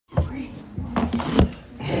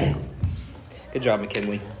Good job,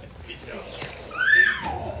 McKinley.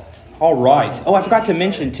 All right. Oh, I forgot to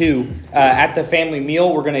mention, too, at the family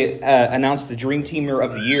meal, we're going to announce the Dream Teamer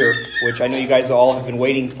of the Year, which I know you guys all have been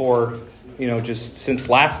waiting for, just since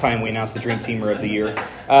last time we announced the Dream Teamer of the Year.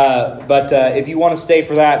 But if you want to stay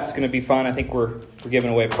for that, it's going to be fun. I think we're giving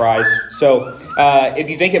away a prize. So if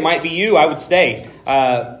you think it might be you, I would stay.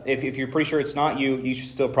 If you're pretty sure it's not you, you should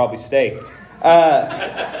still probably stay.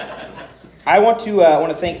 I want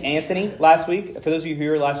to thank Anthony last week. For those of you who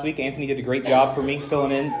were here last week, Anthony did a great job for me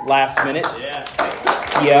filling in last minute. Yeah.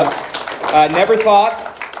 Yep. Never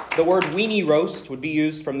thought the word weenie roast would be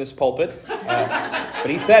used from this pulpit. But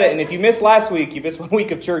he said it. And if you missed last week, you missed 1 week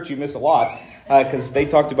of church, you missed a lot. Because they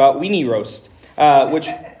talked about weenie roast. Which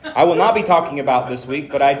I will not be talking about this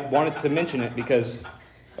week. But I wanted to mention it because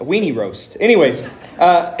a weenie roast. Anyways,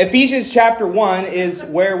 Ephesians chapter 1 is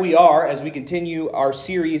where we are as we continue our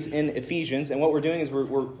series in Ephesians. And what we're doing is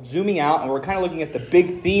we're zooming out and we're kind of looking at the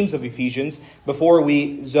big themes of Ephesians before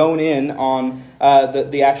we zone in on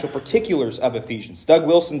the actual particulars of Ephesians. Doug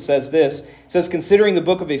Wilson says this. Says, considering the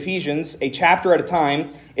book of Ephesians, a chapter at a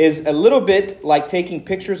time, is a little bit like taking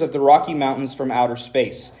pictures of the Rocky Mountains from outer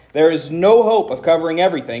space. There is no hope of covering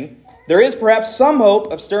everything. There is perhaps some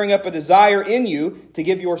hope of stirring up a desire in you to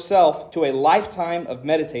give yourself to a lifetime of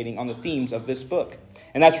meditating on the themes of this book.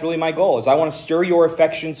 And that's really my goal, is I want to stir your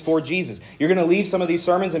affections for Jesus. You're going to leave some of these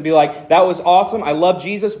sermons and be like, that was awesome. I love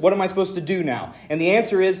Jesus. What am I supposed to do now? And the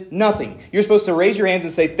answer is nothing. You're supposed to raise your hands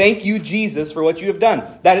and say, thank you, Jesus, for what you have done.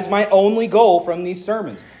 That is my only goal from these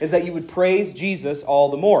sermons, is that you would praise Jesus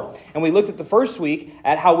all the more. And we looked at the first week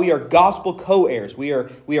at how we are gospel co-heirs. We are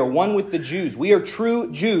one with the Jews. We are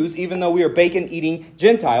true Jews, even though we are bacon-eating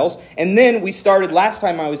Gentiles. And then we started, last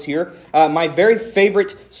time I was here, my very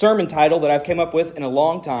favorite sermon title that I've come up with in a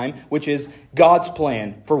long time, which is God's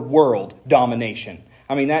Plan for World Domination.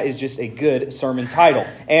 I mean, that is just a good sermon title.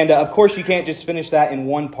 And of course, you can't just finish that in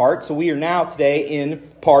one part. So we are now today in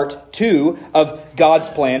part 2 of God's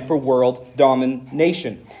Plan for World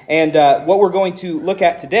Domination. And what we're going to look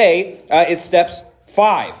at today is steps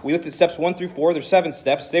 5. We looked at steps 1 through 4. There's 7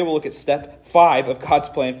 steps. Today we'll look at step 5 of God's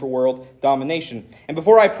plan for world domination. And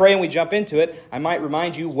before I pray and we jump into it, I might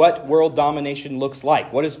remind you what world domination looks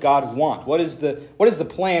like. What does God want? What is the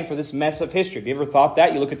plan for this mess of history? Have you ever thought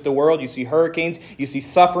that? You look at the world, you see hurricanes, you see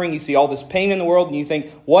suffering, you see all this pain in the world, and you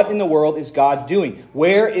think, what in the world is God doing?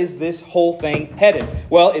 Where is this whole thing headed?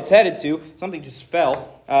 Well, it's headed to, something just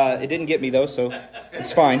fell. It didn't get me though, so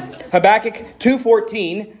it's fine. Habakkuk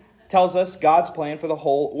 2:14 tells us God's plan for the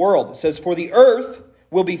whole world. It says, for the earth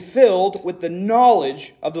will be filled with the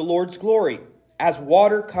knowledge of the Lord's glory, as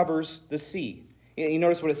water covers the sea. You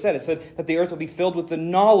notice what it said. It said that the earth will be filled with the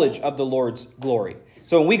knowledge of the Lord's glory.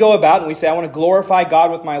 So when we go about and we say, I want to glorify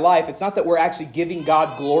God with my life, it's not that we're actually giving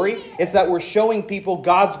God glory. It's that we're showing people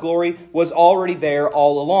God's glory was already there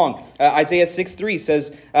all along. Isaiah 6:3 says,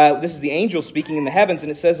 this is the angel speaking in the heavens,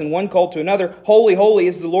 and it says in one call to another, holy, holy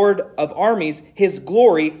is the Lord of armies. His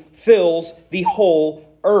glory fills the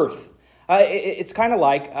whole earth. It's kind of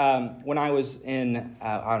like when I was in,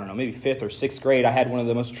 maybe 5th or 6th grade, I had one of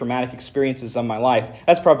the most traumatic experiences of my life.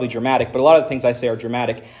 That's probably dramatic, but a lot of the things I say are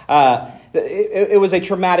dramatic. It was a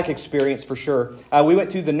traumatic experience for sure. We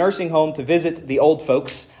went to the nursing home to visit the old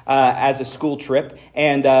folks as a school trip,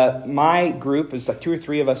 and my group, is like 2 or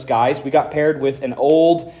 3 of us guys, we got paired with an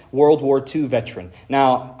old World War II veteran.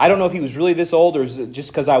 Now, I don't know if he was really this old or just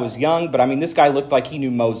because I was young, but I mean, this guy looked like he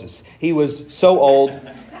knew Moses. He was so old.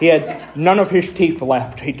 He had none of his teeth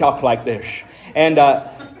left. He talked like this. And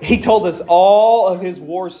he told us all of his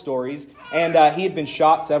war stories. And he had been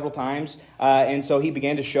shot several times. And so he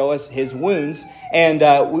began to show us his wounds. And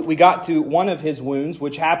we got to one of his wounds,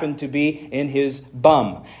 which happened to be in his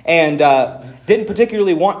bum. And didn't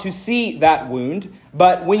particularly want to see that wound.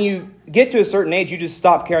 But when you get to a certain age, you just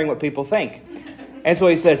stop caring what people think. And so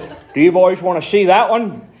he said, do you boys want to see that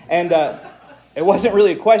one? And it wasn't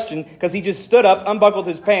really a question, because he just stood up, unbuckled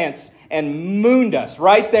his pants, and mooned us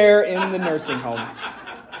right there in the nursing home.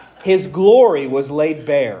 His glory was laid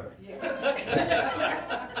bare.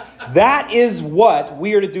 That is what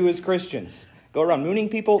we are to do as Christians. Go around mooning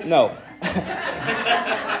people? No.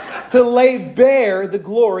 To lay bare the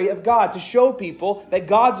glory of God. To show people that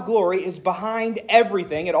God's glory is behind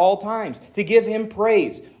everything at all times. To give Him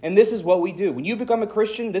praise. And this is what we do. When you become a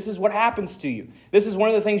Christian, this is what happens to you. This is one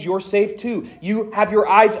of the things you're saved to. You have your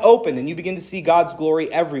eyes open and you begin to see God's glory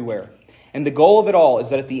everywhere. And the goal of it all is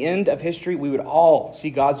that at the end of history, we would all see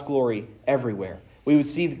God's glory everywhere. We would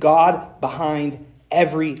see God behind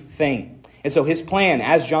everything. And so His plan,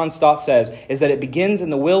 as John Stott says, is that it begins in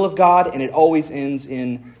the will of God and it always ends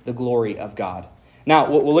in the glory of God.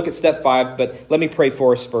 Now, we'll look at step 5, but let me pray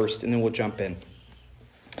for us first, and then we'll jump in.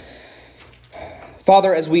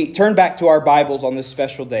 Father, as we turn back to our Bibles on this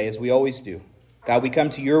special day, as we always do, God, we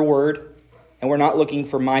come to your word, and we're not looking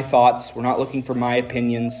for my thoughts. We're not looking for my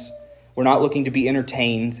opinions. We're not looking to be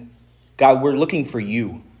entertained. God, we're looking for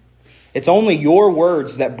you. It's only your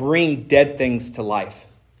words that bring dead things to life.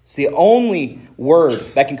 It's the only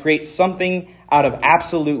word that can create something out of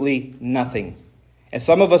absolutely nothing. And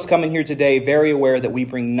some of us come in here today very aware that we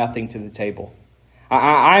bring nothing to the table.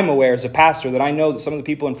 I'm aware as a pastor that I know that some of the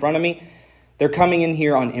people in front of me, they're coming in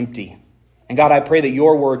here on empty. And God, I pray that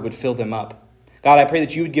your word would fill them up. God, I pray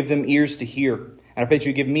that you would give them ears to hear. And I pray that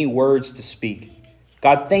you would give me words to speak.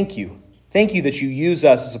 God, thank you. Thank you that you use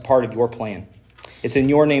us as a part of your plan. It's in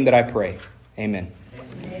your name that I pray. Amen.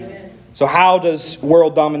 Amen. So how does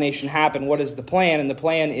world domination happen? What is the plan? And the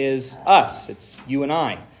plan is us. It's you and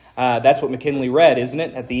I. That's what McKinley read, isn't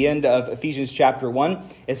it? At the end of Ephesians chapter 1,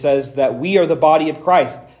 it says that we are the body of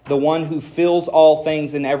Christ, the one who fills all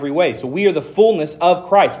things in every way. So we are the fullness of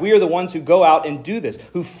Christ. We are the ones who go out and do this,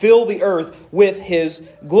 who fill the earth with his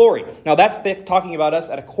glory. Now that's talking about us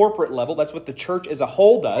at a corporate level. That's what the church as a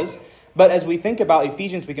whole does. But as we think about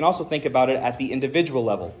Ephesians, we can also think about it at the individual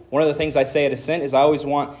level. One of the things I say at Ascent is I always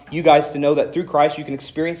want you guys to know that through Christ you can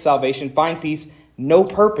experience salvation, find peace, know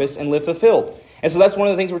purpose, and live fulfilled. And so that's one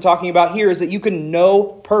of the things we're talking about here is that you can know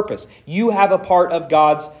purpose. You have a part of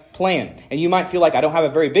God's plan. And you might feel like I don't have a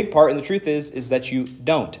very big part, and the truth is that you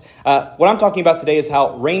don't. What I'm talking about today is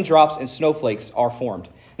how raindrops and snowflakes are formed.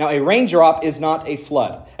 Now, a raindrop is not a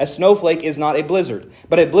flood. A snowflake is not a blizzard.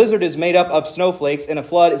 But a blizzard is made up of snowflakes, and a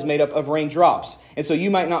flood is made up of raindrops. And so you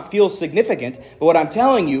might not feel significant, but what I'm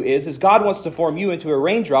telling you is God wants to form you into a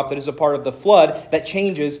raindrop that is a part of the flood that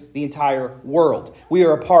changes the entire world. We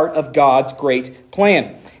are a part of God's great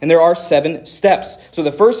plan. And there are 7 steps. So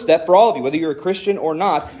the first step for all of you, whether you're a Christian or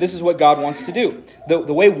not, this is what God wants to do.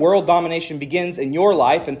 The way world domination begins in your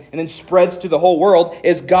life and then spreads to the whole world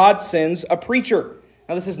is God sends a preacher.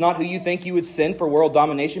 Now, this is not who you think you would send for world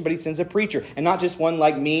domination, but he sends a preacher. And not just one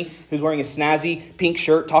like me who's wearing a snazzy pink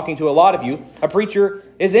shirt talking to a lot of you. A preacher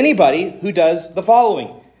is anybody who does the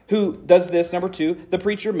following. Who does this, number 2, the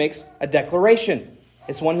preacher makes a declaration.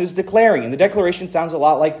 It's one who's declaring. And the declaration sounds a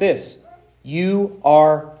lot like this. You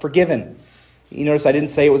are forgiven. You notice I didn't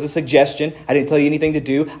say it was a suggestion. I didn't tell you anything to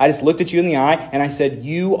do. I just looked at you in the eye and I said,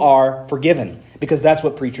 you are forgiven. Because that's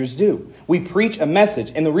what preachers do. We preach a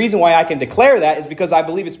message. And the reason why I can declare that is because I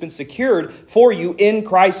believe it's been secured for you in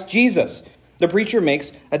Christ Jesus. The preacher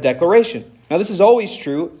makes a declaration. Now, this is always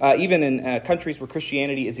true, even in countries where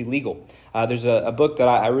Christianity is illegal. There's a book that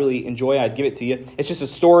I really enjoy. I'd give it to you. It's just a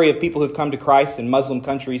story of people who've come to Christ in Muslim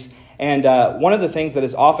countries. And one of the things that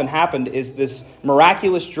has often happened is this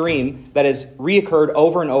miraculous dream that has reoccurred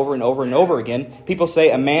over and over and over and over again. People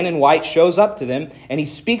say a man in white shows up to them and he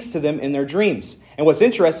speaks to them in their dreams. And what's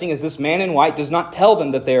interesting is this man in white does not tell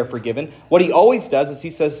them that they are forgiven. What he always does is he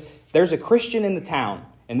says, there's a Christian in the town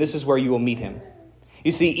and this is where you will meet him.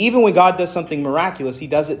 You see, even when God does something miraculous, he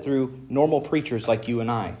does it through normal preachers like you and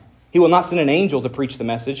I. He will not send an angel to preach the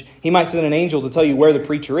message. He might send an angel to tell you where the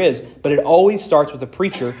preacher is, but it always starts with a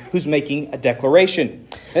preacher who's making a declaration.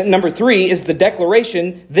 And number 3 is the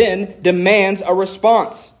declaration then demands a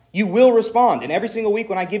response. You will respond. And every single week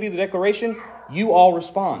when I give you the declaration, you all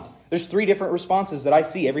respond. There's 3 different responses that I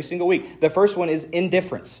see every single week. The first one is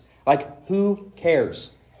indifference. Like, who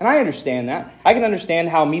cares? And I understand that. I can understand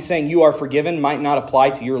how me saying you are forgiven might not apply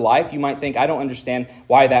to your life. You might think, I don't understand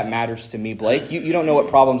why that matters to me, Blake. You don't know what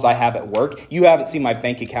problems I have at work. You haven't seen my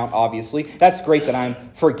bank account, obviously. That's great that I'm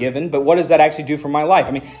forgiven, but what does that actually do for my life? I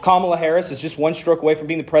mean, Kamala Harris is just one stroke away from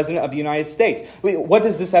being the president of the United States. What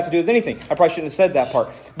does this have to do with anything? I probably shouldn't have said that part.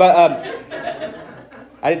 But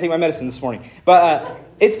I didn't take my medicine this morning. But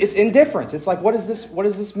it's indifference. It's like, what does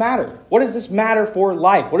this matter? What does this matter for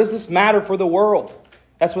life? What does this matter for the world?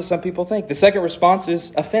 That's what some people think. The second response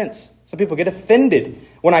is offense. Some people get offended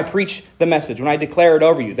when I preach the message, when I declare it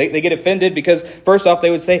over you. They get offended because, first off,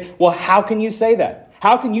 they would say, well, how can you say that?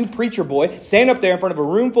 How can you, preacher boy, stand up there in front of a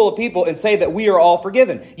room full of people and say that we are all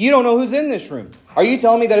forgiven? You don't know who's in this room. Are you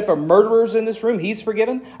telling me that if a murderer's in this room, he's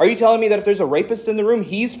forgiven? Are you telling me that if there's a rapist in the room,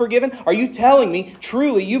 he's forgiven? Are you telling me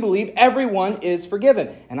truly you believe everyone is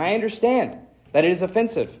forgiven? And I understand that it is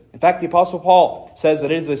offensive. In fact, the Apostle Paul says that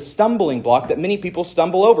it is a stumbling block that many people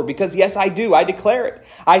stumble over because, yes, I do. I declare it.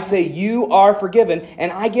 I say, you are forgiven,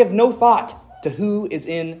 and I give no thought to who is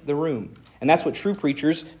in the room. And that's what true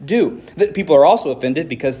preachers do. People are also offended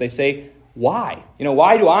because they say, why?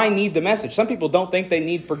 Why do I need the message? Some people don't think they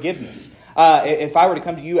need forgiveness. If I were to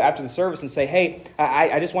come to you after the service and say, hey,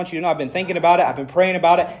 I just want you to know I've been thinking about it, I've been praying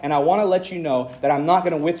about it, and I want to let you know that I'm not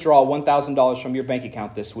going to withdraw $1,000 from your bank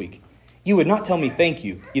account this week. You would not tell me thank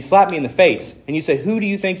you. You slap me in the face and you say, who do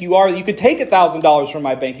you think you are that you could take $1,000 from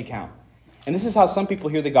my bank account? And this is how some people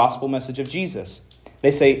hear the gospel message of Jesus.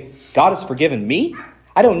 They say, God has forgiven me?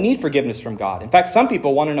 I don't need forgiveness from God. In fact, some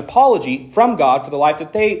people want an apology from God for the life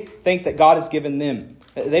that they think that God has given them.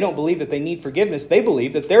 They don't believe that they need forgiveness. They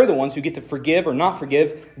believe that they're the ones who get to forgive or not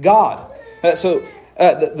forgive God.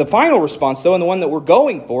 The final response, though, and the one that we're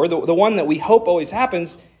going for, the one that we hope always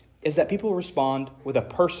happens, is that people respond with a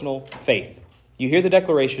personal faith. You hear the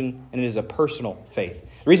declaration, and it is a personal faith.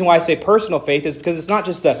 The reason why I say personal faith is because it's not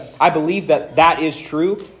just I believe that is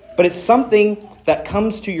true, but it's something that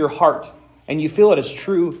comes to your heart, and you feel it as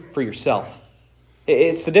true for yourself.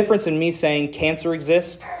 It's the difference in me saying cancer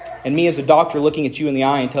exists, and me as a doctor looking at you in the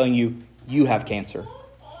eye and telling you, you have cancer.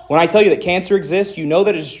 When I tell you that cancer exists, you know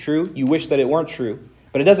that it is true, you wish that it weren't true,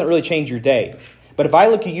 but it doesn't really change your day. But if I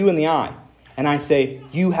look at you in the eye, and I say,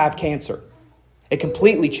 you have cancer, it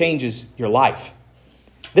completely changes your life.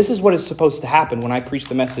 This is what is supposed to happen when I preach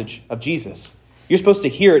the message of Jesus. You're supposed to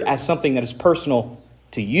hear it as something that is personal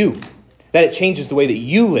to you, that it changes the way that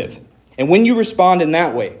you live. And when you respond in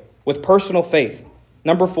that way, with personal faith,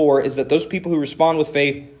 number 4 is that those people who respond with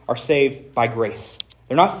faith are saved by grace.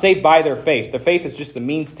 They're not saved by their faith. Their faith is just the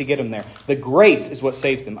means to get them there. The grace is what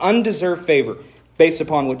saves them. Undeserved favor based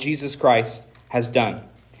upon what Jesus Christ has done.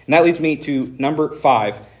 And that leads me to number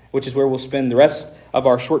 5, which is where we'll spend the rest of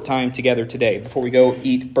our short time together today before we go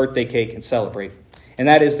eat birthday cake and celebrate. And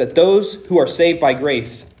that is that those who are saved by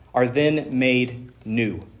grace are then made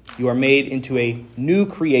new. You are made into a new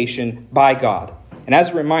creation by God. And as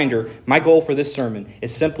a reminder, my goal for this sermon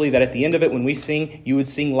is simply that at the end of it, when we sing, you would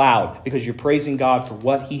sing loud because you're praising God for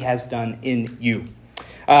what He has done in you.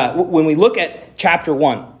 When we look at chapter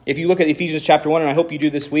 1, if you look at Ephesians chapter 1, and I hope you do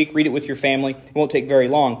this week, read it with your family. It won't take very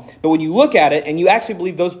long. But when you look at it and you actually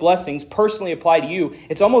believe those blessings personally apply to you,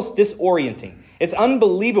 it's almost disorienting. It's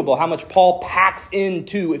unbelievable how much Paul packs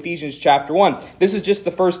into Ephesians chapter 1. This is just the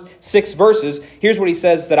first 6 verses. Here's what he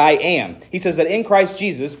says that I am. He says that in Christ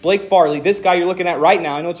Jesus, Blake Farley, this guy you're looking at right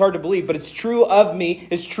now, I know it's hard to believe, but it's true of me.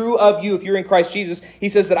 It's true of you if you're in Christ Jesus. He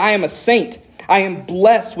says that I am a saint. I am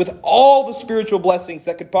blessed with all the spiritual blessings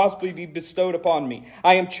that could possibly be bestowed upon me.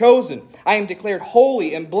 I am chosen. I am declared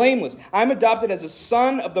holy and blameless. I'm adopted as a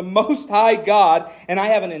son of the Most High God, and I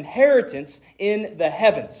have an inheritance in the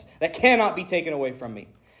heavens that cannot be taken away from me.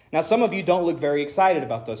 Now, some of you don't look very excited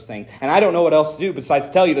about those things, and I don't know what else to do besides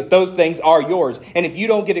tell you that those things are yours. And if you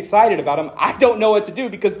don't get excited about them, I don't know what to do,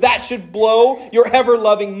 because that should blow your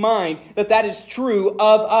ever-loving mind that is true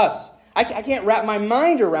of us. I can't wrap my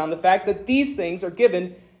mind around the fact that these things are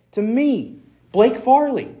given to me, Blake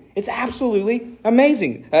Farley. It's absolutely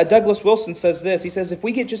amazing. Douglas Wilson says this. He says, if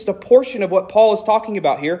we get just a portion of what Paul is talking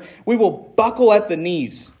about here, we will buckle at the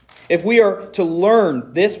knees. If we are to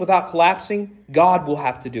learn this without collapsing, God will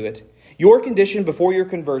have to do it. Your condition before your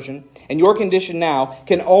conversion and your condition now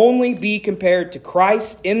can only be compared to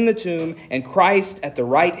Christ in the tomb and Christ at the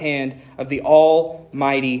right hand of the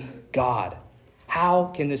Almighty God.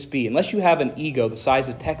 How can this be? Unless you have an ego the size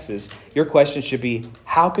of Texas, your question should be,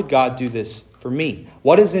 how could God do this for me?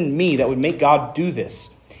 What is in me that would make God do this?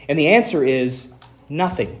 And the answer is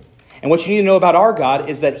nothing. And what you need to know about our God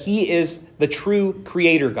is that He is the true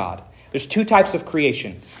creator God. There's 2 types of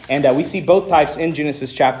creation. And we see both types in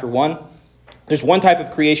Genesis chapter 1. There's one type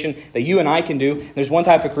of creation that you and I can do. There's one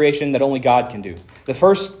type of creation that only God can do. The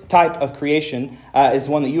first type of creation is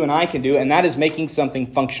one that you and I can do, and that is making something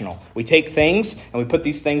functional. We take things and we put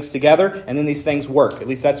these things together, and then these things work. At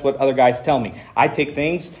least that's what other guys tell me. I take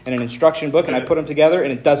things in an instruction book and I put them together,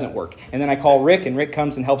 and it doesn't work. And then I call Rick, and Rick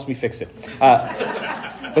comes and helps me fix it.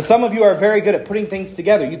 But some of you are very good at putting things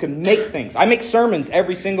together. You can make things. I make sermons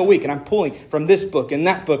every single week, and I'm pulling from this book and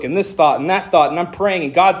this thought, and I'm praying,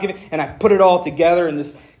 and God's giving, and I put it all together in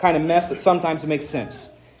this kind of mess that sometimes makes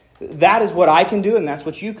sense. That is what I can do, and that's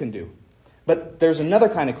what you can do. But there's another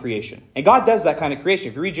kind of creation. And God does that kind of creation.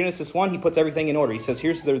 If you read Genesis 1, He puts everything in order. He says,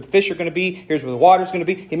 here's where the fish are going to be, here's where the water is going to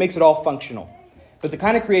be. He makes it all functional. But the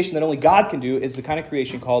kind of creation that only God can do is the kind of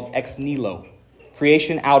creation called ex nihilo,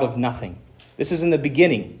 creation out of nothing. This is in the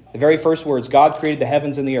beginning. The very first words, God created the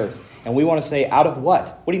heavens and the earth. And we want to say, out of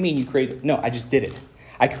what? What do you mean you created? No, I just did it.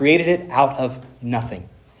 I created it out of nothing.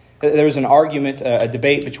 There was an argument, a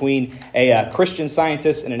debate between a Christian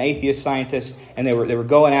scientist and an atheist scientist, and they were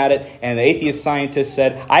going at it, and the atheist scientist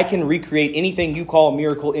said, I can recreate anything you call a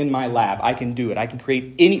miracle in my lab. I can do it. I can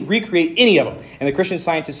recreate any of them. And the Christian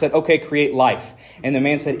scientist said, okay, create life. And the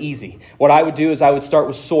man said, easy. What I would do is I would start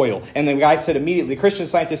with soil. And the guy said immediately, the Christian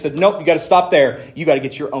scientist said, nope, you got to stop there. You got to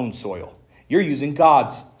get your own soil. You're using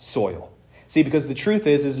God's soil. See, because the truth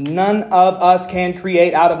is none of us can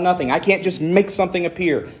create out of nothing. I can't just make something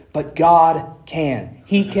appear, but God can.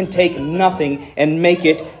 He can take nothing and make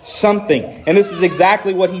it something. And this is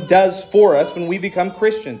exactly what He does for us when we become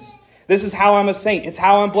Christians. This is how I'm a saint. It's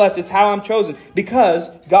how I'm blessed. It's how I'm chosen. Because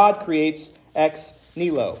God creates ex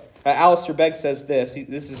nihilo. Alistair Begg says this.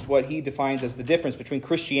 This is what he defines as the difference between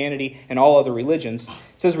Christianity and all other religions. He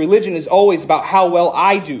says, religion is always about how well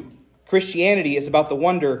I do. Christianity is about the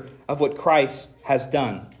wonder of what Christ has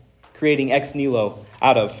done, creating ex nihilo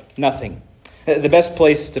out of nothing. The best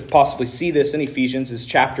place to possibly see this in Ephesians is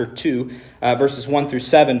chapter 2, verses 1 through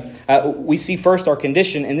 7. We see first our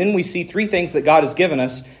condition, and then we see three things that God has given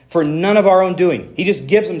us for none of our own doing. He just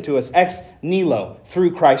gives them to us ex nihilo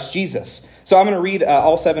through Christ Jesus. So I'm going to read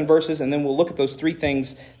all 7 verses, and then we'll look at those three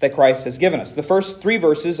things that Christ has given us. The first 3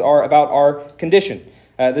 verses are about our condition.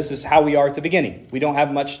 This is how we are at the beginning. We don't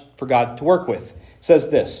have much for God to work with. It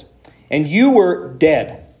says this, and you were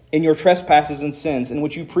dead in your trespasses and sins, in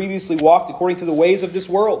which you previously walked according to the ways of this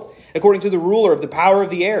world, according to the ruler of the power of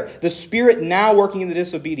the air, the spirit now working in the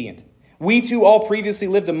disobedient. We too all previously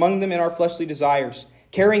lived among them in our fleshly desires,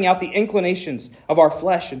 carrying out the inclinations of our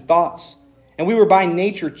flesh and thoughts. And we were by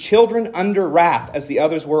nature children under wrath, as the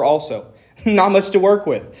others were also. Not much to work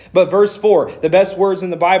with. But verse 4, the best words in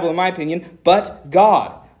the Bible, in my opinion, but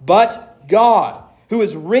God, who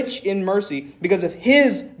is rich in mercy, because of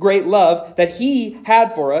His great love that He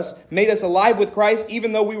had for us, made us alive with Christ,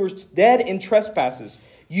 even though we were dead in trespasses.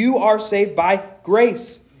 You are saved by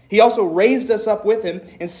grace. He also raised us up with Him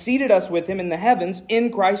and seated us with Him in the heavens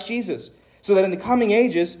in Christ Jesus, so that in the coming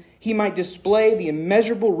ages He might display the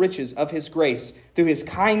immeasurable riches of His grace through His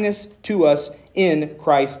kindness to us in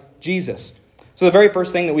Christ Jesus. So the very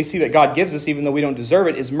first thing that we see that God gives us, even though we don't deserve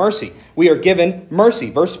it, is mercy. We are given mercy.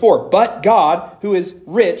 Verse 4, but God, who is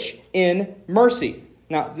rich in mercy.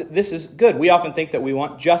 Now, this is good. We often think that we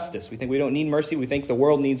want justice. We think we don't need mercy. We think the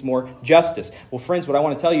world needs more justice. Well, friends, what I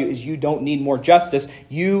want to tell you is you don't need more justice.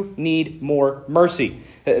 You need more mercy.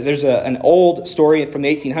 There's an old story from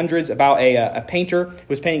the 1800s about a painter who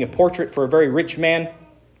was painting a portrait for a very rich man.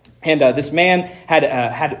 And this man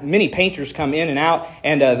had many painters come in and out,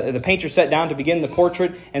 and the painter sat down to begin the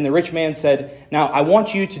portrait, and the rich man said, now, I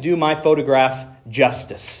want you to do my photograph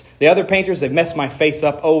justice. The other painters, they've messed my face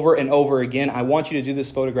up over and over again. I want you to do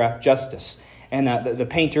this photograph justice. And the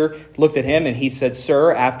painter looked at him and he said,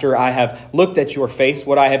 sir, after I have looked at your face,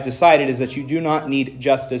 what I have decided is that you do not need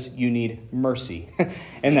justice, you need mercy.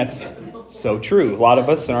 And that's so true. A lot of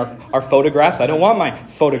us in our photographs, I don't want my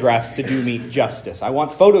photographs to do me justice. I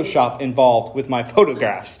want Photoshop involved with my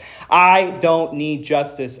photographs. I don't need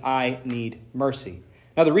justice, I need mercy.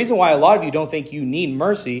 Now, the reason why a lot of you don't think you need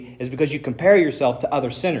mercy is because you compare yourself to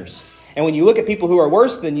other sinners. And when you look at people who are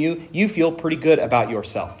worse than you, you feel pretty good about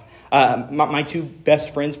yourself. My 2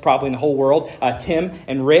 best friends probably in the whole world, Tim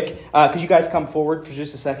and Rick. Could you guys come forward for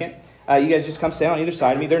just a second? You guys just come stand on either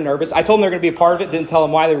side of me. They're nervous. I told them they're going to be a part of it. Didn't tell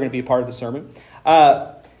them why they were going to be a part of the sermon.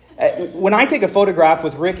 When I take a photograph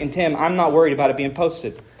with Rick and Tim, I'm not worried about it being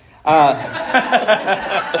posted.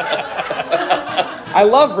 I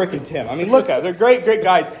love Rick and Tim. I mean, look, they're great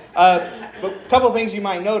guys. But a couple of things you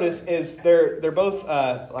might notice is they're both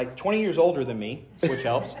like 20 years older than me, which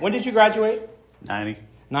helps. When did you graduate? 90.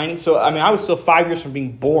 So, I mean, I was still 5 years from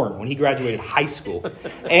being born when he graduated high school.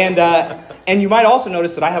 And you might also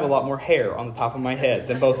notice that I have a lot more hair on the top of my head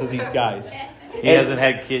than both of these guys. He hasn't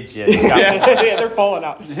had kids yet. Yeah, they're falling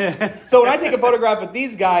out. So when I take a photograph with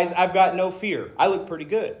these guys, I've got no fear. I look pretty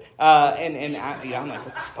good. I'm like,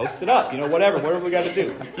 let's post it up. Whatever we got to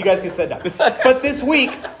do. You guys can sit down. But this week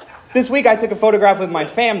I took a photograph with my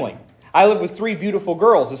family. I live with 3 beautiful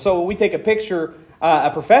girls. And so when we take a picture, a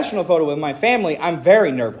professional photo with my family, I'm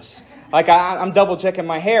very nervous. Like I'm double checking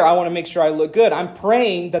my hair. I want to make sure I look good. I'm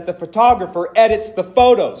praying that the photographer edits the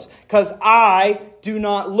photos because I do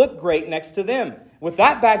not look great next to them. With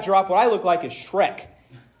that backdrop, what I look like is Shrek.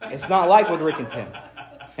 It's not like with Rick and Tim.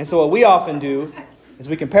 And so what we often do is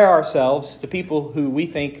we compare ourselves to people who we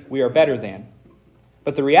think we are better than.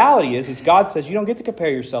 But the reality is God says you don't get to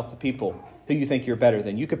compare yourself to people who you think you're better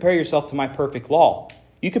than. You compare yourself to my perfect law.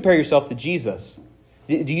 You compare yourself to Jesus.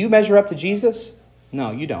 Do you measure up to Jesus?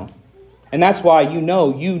 No, you don't. And that's why you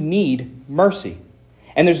know you need mercy.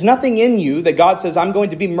 And there's nothing in you that God says, I'm going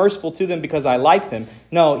to be merciful to them because I like them.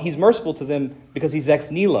 No, he's merciful to them because he's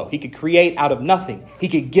ex nihilo. He could create out of nothing. He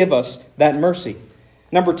could give us that mercy.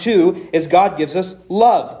 Number 2 is God gives us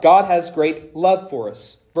love. God has great love for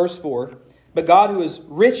us. Verse 4, but God who is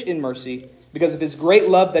rich in mercy because of his great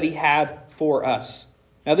love that he had for us.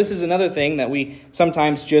 Now this is another thing that we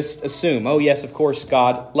sometimes just assume. Oh yes, of course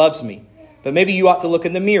God loves me. But maybe you ought to look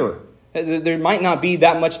in the mirror. There might not be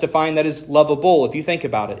that much to find that is lovable if you think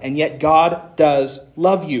about it. And yet God does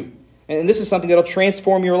love you. And this is something that will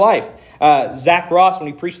transform your life. Zach Ross, when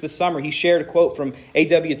he preached this summer, he shared a quote from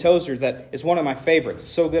A.W. Tozer that is one of my favorites.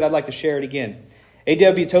 It's so good I'd like to share it again.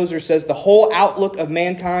 A.W. Tozer says, the whole outlook of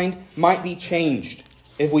mankind might be changed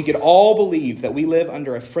if we could all believe that we live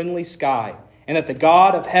under a friendly sky and that the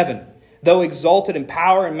God of heaven, though exalted in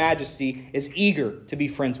power and majesty, is eager to be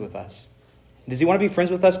friends with us. Does he want to be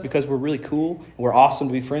friends with us because we're really cool and we're awesome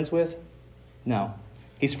to be friends with? No.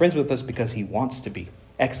 He's friends with us because he wants to be.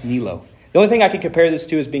 Ex nihilo. The only thing I could compare this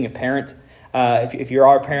to is being a parent. If you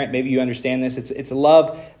are a parent, maybe you understand this. It's a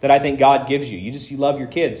love that I think God gives you. You love your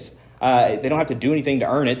kids. They don't have to do anything to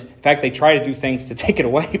earn it. In fact, they try to do things to take it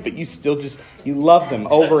away, but you still you love them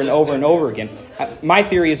over and over and over again. My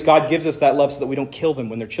theory is God gives us that love so that we don't kill them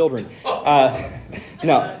when they're children.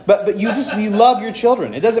 No, but you love your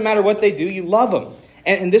children. It doesn't matter what they do, you love them.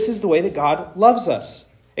 And this is the way that God loves us.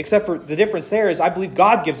 Except for the difference there is I believe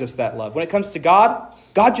God gives us that love. When it comes to God,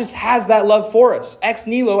 God just has that love for us. Ex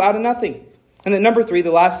nihilo, out of nothing. And then number 3,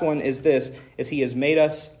 the last one is this, is he has made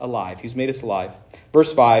us alive. He's made us alive.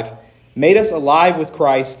 Verse 5, made us alive with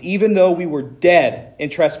Christ, even though we were dead in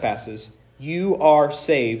trespasses. You are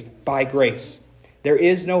saved by grace. There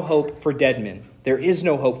is no hope for dead men. There is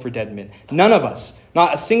no hope for dead men. None of us,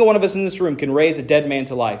 not a single one of us in this room can raise a dead man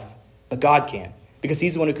to life. But God can, because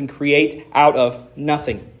he's the one who can create out of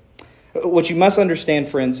nothing. What you must understand,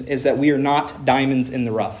 friends, is that we are not diamonds in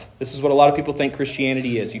the rough. This is what a lot of people think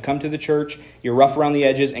Christianity is. You come to the church, you're rough around the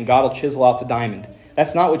edges, and God will chisel out the diamond.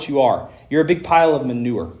 That's not what you are. You're a big pile of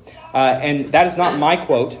manure. And that is not my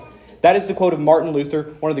quote. That is the quote of Martin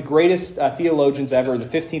Luther, one of the greatest theologians ever in the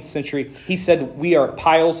 15th century. He said, we are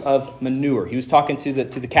piles of manure. He was talking to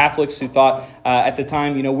the Catholics who thought at the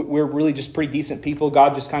time, we're really just pretty decent people.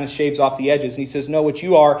 God just kind of shaves off the edges. And he says, no, what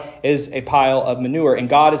you are is a pile of manure. And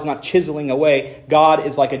God is not chiseling away. God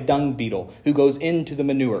is like a dung beetle who goes into the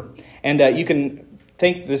manure. And you can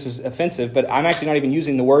think this is offensive, but I'm actually not even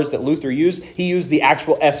using the words that Luther used. He used the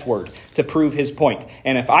actual S word to prove his point.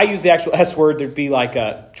 And if I use the actual S word, there'd be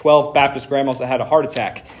like 12 Baptist grandmas that had a heart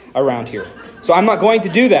attack around here. So I'm not going to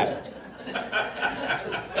do that.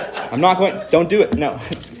 Don't do it. No.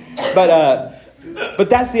 But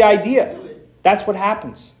that's the idea. That's what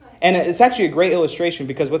happens. And it's actually a great illustration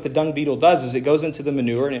because what the dung beetle does is it goes into the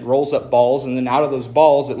manure and it rolls up balls, and then out of those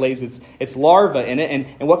balls it lays its larva in it.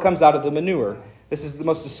 And what comes out of the manure? This is the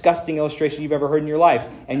most disgusting illustration you've ever heard in your life.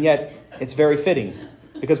 And yet, it's very fitting.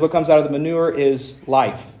 Because what comes out of the manure is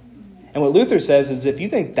life. And what Luther says is if you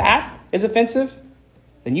think that is offensive,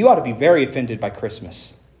 then you ought to be very offended by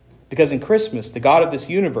Christmas. Because in Christmas, the God of this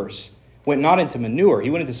universe went not into manure. He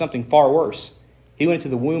went into something far worse. He went into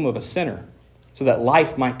the womb of a sinner so that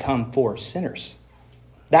life might come for sinners.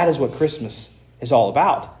 That is what Christmas is all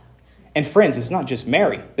about. And friends, it's not just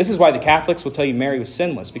Mary. This is why the Catholics will tell you Mary was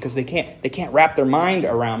sinless, because they can't wrap their mind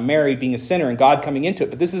around Mary being a sinner and God coming into it.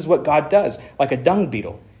 But this is what God does, like a dung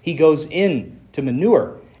beetle. He goes into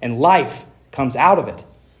manure and life comes out of it.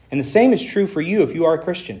 And the same is true for you if you are a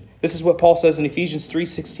Christian. This is what Paul says in Ephesians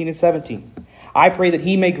 3:16 and 17. I pray that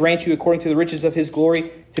he may grant you according to the riches of his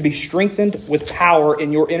glory to be strengthened with power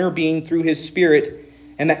in your inner being through his Spirit,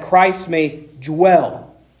 and that Christ may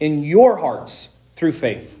dwell in your hearts through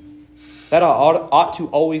faith. That ought to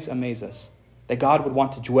always amaze us, that God would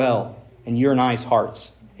want to dwell in your and I's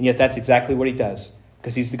hearts. And yet that's exactly what he does,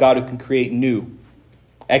 because he's the God who can create new,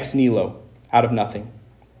 ex nihilo, out of nothing.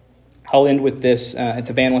 I'll end with this. If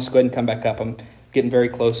the band wants to go ahead and come back up, I'm getting very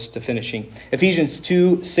close to finishing. Ephesians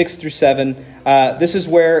 2:6-7. This is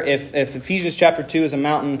where if Ephesians chapter 2 is a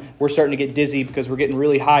mountain, we're starting to get dizzy because we're getting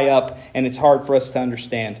really high up and it's hard for us to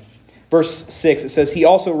understand. Verse 6, it says, he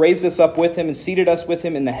also raised us up with him and seated us with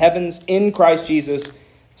him in the heavens in Christ Jesus,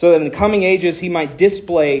 so that in the coming ages he might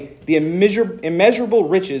display the immeasurable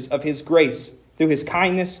riches of his grace through his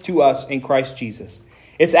kindness to us in Christ Jesus.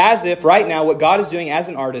 It's as if right now what God is doing as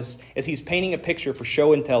an artist is he's painting a picture for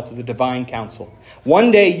show and tell to the divine council.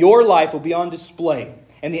 One day your life will be on display.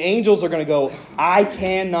 And the angels are going to go, I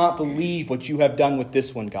cannot believe what you have done with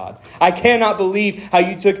this one, God. I cannot believe how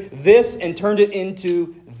you took this and turned it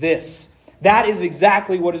into this. That is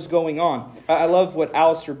exactly what is going on. I love what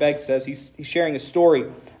Alistair Begg says. He's sharing a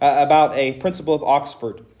story about a principal of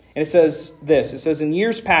Oxford. And it says this. It says, in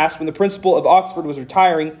years past, when the principal of Oxford was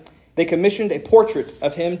retiring, they commissioned a portrait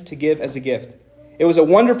of him to give as a gift. It was a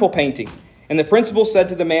wonderful painting. And the principal said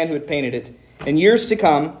to the man who had painted it, in years to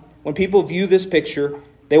come, when people view this picture,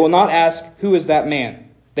 they will not ask, who is that man?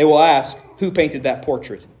 They will ask, who painted that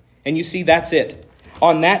portrait? And you see, that's it.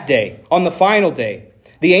 On that day, on the final day,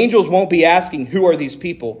 the angels won't be asking, who are these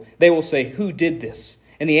people? They will say, who did this?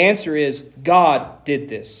 And the answer is, God did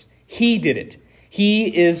this. He did it.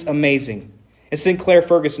 He is amazing. And Sinclair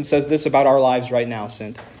Ferguson says this about our lives right now,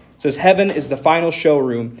 Sint. It says, heaven is the final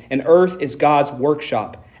showroom, and earth is God's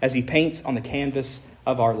workshop as he paints on the canvas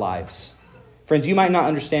of our lives. Friends, you might not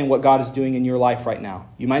understand what God is doing in your life right now.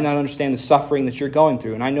 You might not understand the suffering that you're going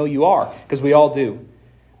through, and I know you are, because we all do.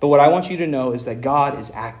 But what I want you to know is that God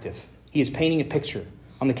is active. He is painting a picture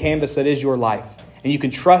on the canvas that is your life. And you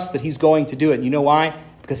can trust that he's going to do it. And you know why?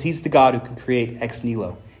 Because he's the God who can create ex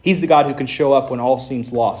nihilo. He's the God who can show up when all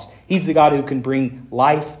seems lost. He's the God who can bring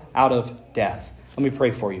life out of death. Let me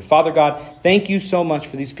pray for you. Father God, thank you so much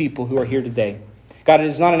for these people who are here today. God, it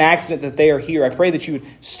is not an accident that they are here. I pray that you would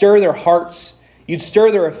stir their hearts. You'd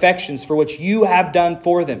stir their affections for what you have done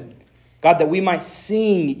for them. God, that we might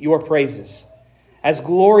sing your praises, as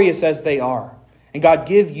glorious as they are. And God,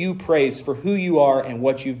 give you praise for who you are and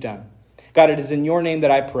what you've done. God, it is in your name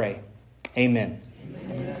that I pray. Amen.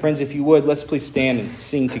 Amen. Friends, if you would, let's please stand and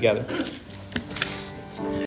sing together.